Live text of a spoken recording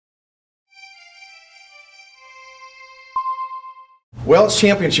Well, it's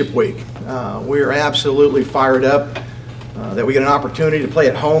championship week. We are absolutely fired up that we get an opportunity to play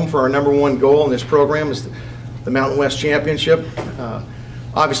at home for our #1 goal in this program is the Mountain West Championship.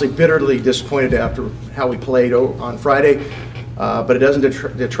 Obviously bitterly disappointed after how we played on Friday, but it doesn't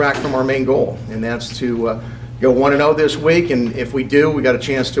detract from our main goal, and that's to go 1-0 this week, and if we do, we got a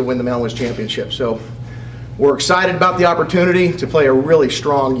chance to win the Mountain West Championship. So we're excited about the opportunity to play a really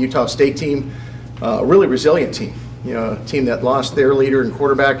strong Utah State team, a really resilient team. You know, a team that lost their leader and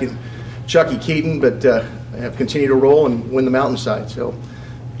quarterback, Chucky Keaton, but have continued to roll and win the Mountainside. So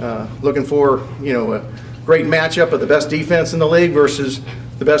looking for, a great matchup of the best defense in the league versus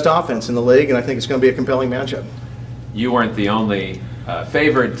the best offense in the league, and I think it's going to be a compelling matchup. You weren't the only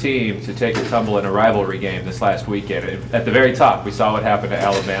favored team to take a tumble in a rivalry game this last weekend. At the very top, we saw what happened to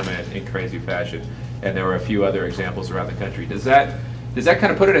Alabama in crazy fashion, and there were a few other examples around the country. Does that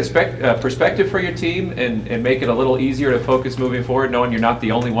kind of put it in perspective for your team and make it a little easier to focus moving forward, knowing you're not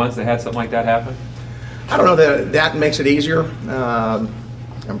the only ones that had something like that happen? I don't know that that makes it easier,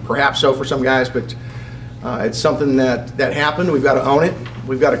 and perhaps so for some guys, but it's something that happened. We've got to own it.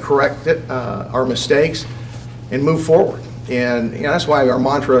 We've got to correct it, our mistakes, and move forward. And that's why our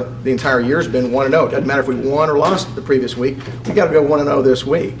mantra the entire year has been 1-0. It doesn't matter if we won or lost the previous week. We've got to go 1-0 this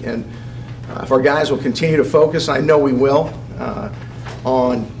week. And if our guys will continue to focus, and I know we will,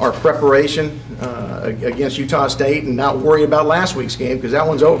 on our preparation against Utah State and not worry about last week's game, because that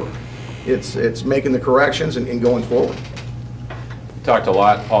one's over. It's making the corrections and going forward. You talked a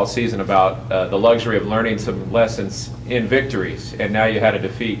lot all season about the luxury of learning some lessons in victories, and now you had a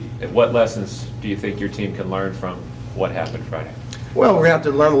defeat. What lessons do you think your team can learn from what happened Friday? Well, we're going to have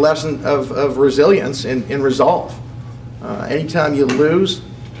to learn a lesson of resilience and resolve. Anytime you lose,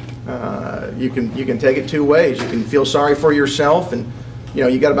 you can take it two ways. You can feel sorry for yourself, and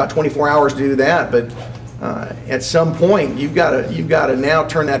you got about 24 hours to do that. But at some point, you've got to now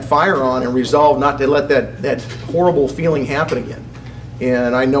turn that fire on and resolve not to let that horrible feeling happen again.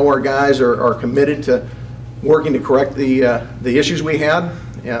 And I know our guys are committed to working to correct the issues we had.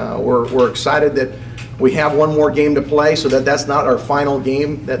 We're excited that we have one more game to play, so that's not our final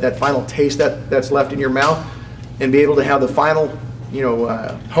game, that final taste that's left in your mouth, and be able to have the final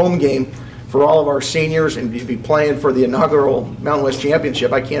home game for all of our seniors and be playing for the inaugural Mountain West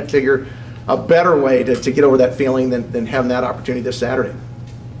Championship. I can't figure a better way to get over that feeling than having that opportunity this Saturday.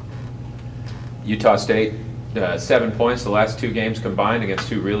 Utah State, 7 points the last two games combined against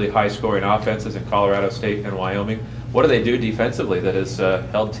two really high-scoring offenses in Colorado State and Wyoming. What do they do defensively that has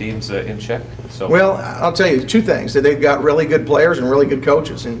held teams in check? Well, I'll tell you two things. That they've got really good players and really good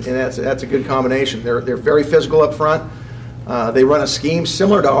coaches, and that's a good combination. They're very physical up front. They run a scheme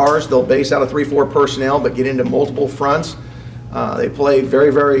similar to ours. They'll base out of 3-4 personnel, but get into multiple fronts. They play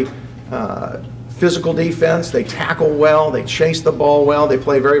very, very physical defense. They tackle well. They chase the ball well. They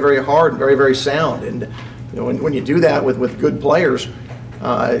play very, very hard and very, very sound. And when you do that with good players,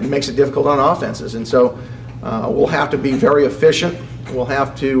 it makes it difficult on offenses. And so we'll have to be very efficient. We'll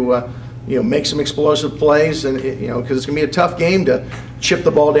have to make some explosive plays, and because it's going to be a tough game to chip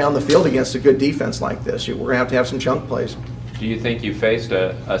the ball down the field against a good defense like this. We're going to have some chunk plays. Do you think you faced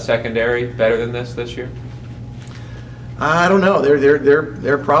a secondary better than this year? I don't know.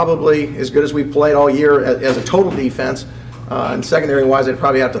 They're probably as good as we've played all year as a total defense. And secondary-wise, I'd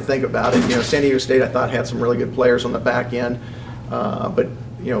probably have to think about it. San Diego State, I thought, had some really good players on the back end, but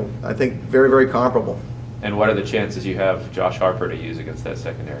I think very, very comparable. And what are the chances you have Josh Harper to use against that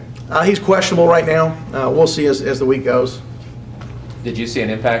secondary? He's questionable right now. We'll see as the week goes. Did you see an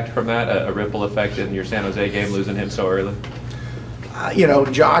impact from that, a ripple effect in your San Jose game, losing him so early?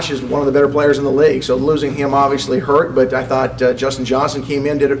 Josh is one of the better players in the league, so losing him obviously hurt, but I thought Justin Johnson came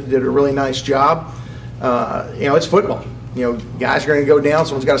in, did a really nice job. It's football. Guys are going to go down,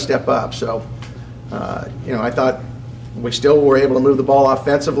 someone's got to step up. So, I thought we still were able to move the ball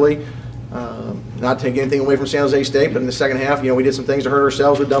offensively, not take anything away from San Jose State, but in the second half, we did some things to hurt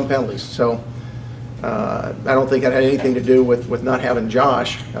ourselves with dumb penalties. So, I don't think that had anything to do with not having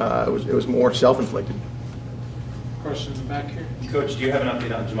Josh. It was more self-inflicted. Question in the back here. Coach, do you have an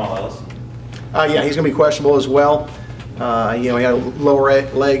update on Jamal Ellis? Yeah, he's going to be questionable as well. He had a lower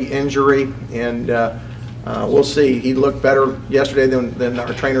leg injury, and we'll see. He looked better yesterday than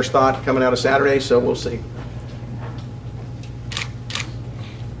our trainers thought coming out of Saturday, so we'll see.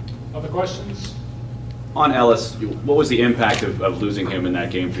 Other questions? On Ellis, what was the impact of losing him in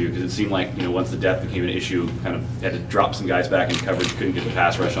that game for you? Because it seemed like, once the depth became an issue, kind of had to drop some guys back in coverage, couldn't get the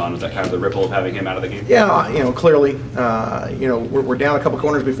pass rush on. Was that kind of the ripple of having him out of the game? Yeah, clearly, we're down a couple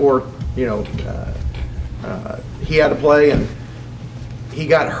corners before, he had to play, and he he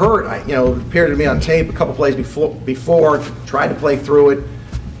got hurt. It appeared to me on tape a couple plays before, tried to play through it,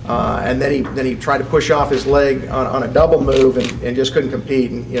 and then he tried to push off his leg on a double move and just couldn't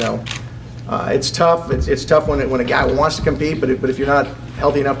compete. And it's tough. It's tough when a guy wants to compete, but if you're not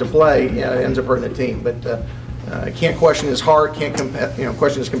healthy enough to play, it ends up hurting the team. But can't question his heart. Can't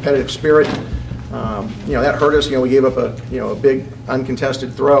question his competitive spirit. That hurt us. We gave up a big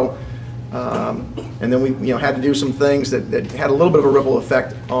uncontested throw. And then we had to do some things that had a little bit of a ripple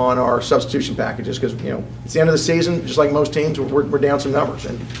effect on our substitution packages because it's the end of the season. Just like most teams, we're down some numbers,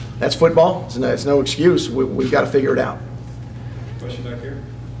 and that's football. It's no excuse. We've got to figure it out. Question back here.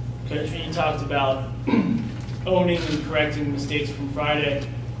 Coach, when you talked about owning and correcting mistakes from Friday,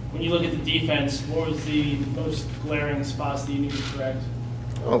 when you look at the defense, what was the most glaring spots that you need to correct?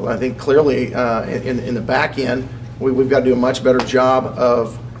 Well, I think clearly in the back end, we've got to do a much better job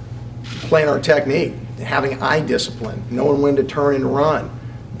of playing our technique, having eye discipline, knowing when to turn and run,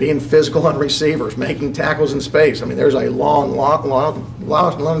 being physical on receivers, making tackles in space. I mean, there's a long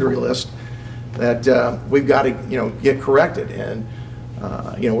laundry list that we've got to get corrected. And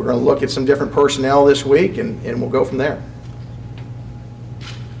we're going to look at some different personnel this week, and we'll go from there.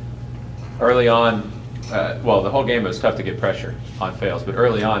 Early on, well, the whole game was tough to get pressure on Fails, but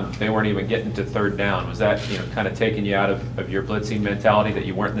early on, they weren't even getting to third down. Was that kind of taking you out of your blitzing mentality, that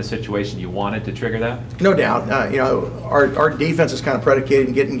you weren't in the situation you wanted to trigger that? No doubt. Our defense is kind of predicated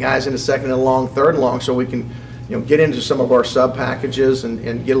in getting guys into second and long, third and long, so we can get into some of our sub packages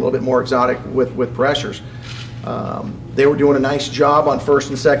and get a little bit more exotic with pressures. They were doing a nice job on first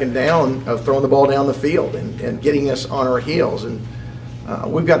and second down of throwing the ball down the field and getting us on our heels. And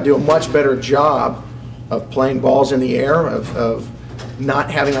we've got to do a much better job of playing balls in the air, of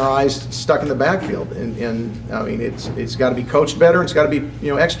not having our eyes stuck in the backfield. And I mean, it's got to be coached better, and it's got to be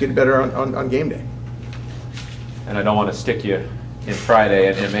executed better on game day. And I don't want to stick you in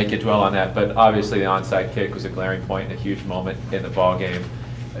Friday and make you dwell on that, but obviously the onside kick was a glaring point and a huge moment in the ball game.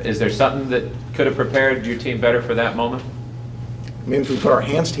 Is there something that could have prepared your team better for that moment? Maybe if we put our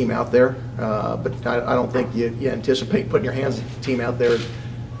hands team out there, but I don't think you anticipate putting your hands team out there,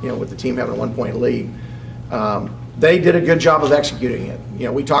 with the team having a 1-point lead. They did a good job of executing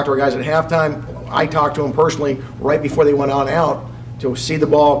it. We talked to our guys at halftime. I talked to them personally right before they went on out to see the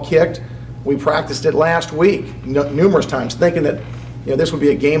ball kicked. We practiced it last week numerous times, thinking that this would be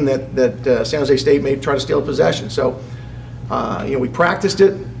a game that San Jose State may try to steal possession. So we practiced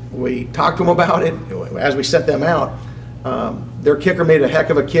it. We talked to them about it as we set them out. Their kicker made a heck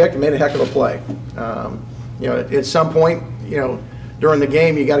of a kick, made a heck of a play. At some point, during the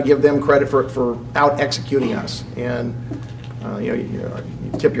game, you got to give them credit for out executing us, and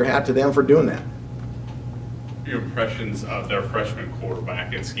you tip your hat to them for doing that. Your impressions of their freshman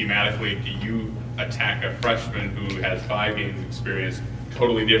quarterback, and schematically, do you attack a freshman who has 5 games experience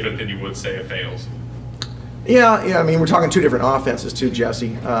totally different than you would say a Fails? Yeah. I mean, we're talking 2 different offenses too,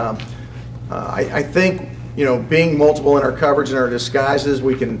 Jesse. I think being multiple in our coverage and our disguises,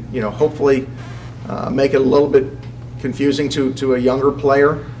 we can hopefully make it a little bit confusing to a younger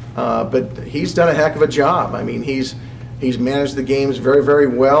player, but he's done a heck of a job. I mean, he's managed the games very, very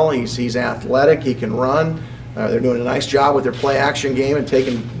well. He's athletic. He can run. They're doing a nice job with their play action game and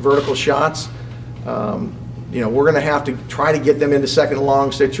taking vertical shots. We're going to have to try to get them into second and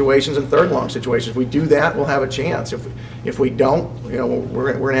long situations and third and long situations. If we do that, we'll have a chance. If we don't,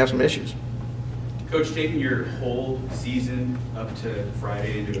 we're going to have some issues. Coach, taking your whole season up to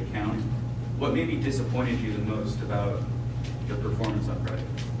Friday into account, what maybe disappointed you the most about the performance on Friday?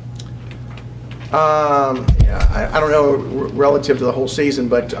 I don't know relative to the whole season,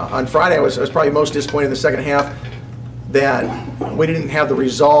 but on Friday I was probably most disappointed in the second half that we didn't have the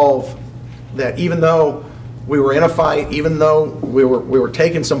resolve, that even though we were in a fight, even though we were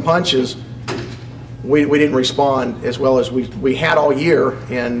taking some punches, we didn't respond as well as we had all year,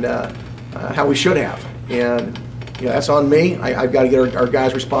 and how we should have. And that's on me. I've got to get our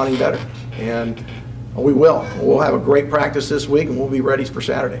guys responding better, and we will. We'll have a great practice this week, and we'll be ready for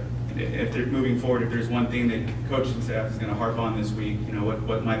Saturday. If they're moving forward, if there's one thing that coaching staff is going to harp on this week,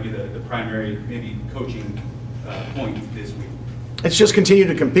 what might be the primary maybe coaching point this week? It's just continue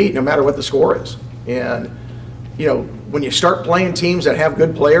to compete no matter what the score is. And when you start playing teams that have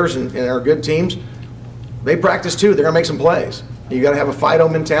good players and are good teams, they practice too. They're going to make some plays. You got to have a Fido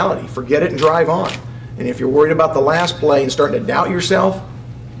mentality. Forget it and drive on. And if you're worried about the last play and starting to doubt yourself,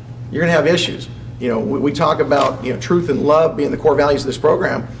 you're going to have issues. We talk about truth and love being the core values of this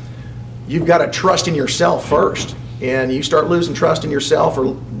program. You've got to trust in yourself first. And you start losing trust in yourself, or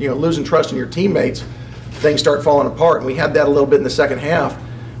losing trust in your teammates, things start falling apart. And we had that a little bit in the second half,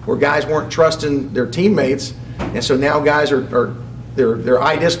 where guys weren't trusting their teammates, and so now guys are their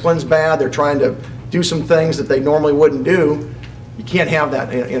eye discipline's bad, they're trying to do some things that they normally wouldn't do. You can't have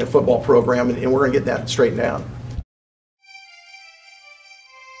that in a football program, and we're going to get that straightened out.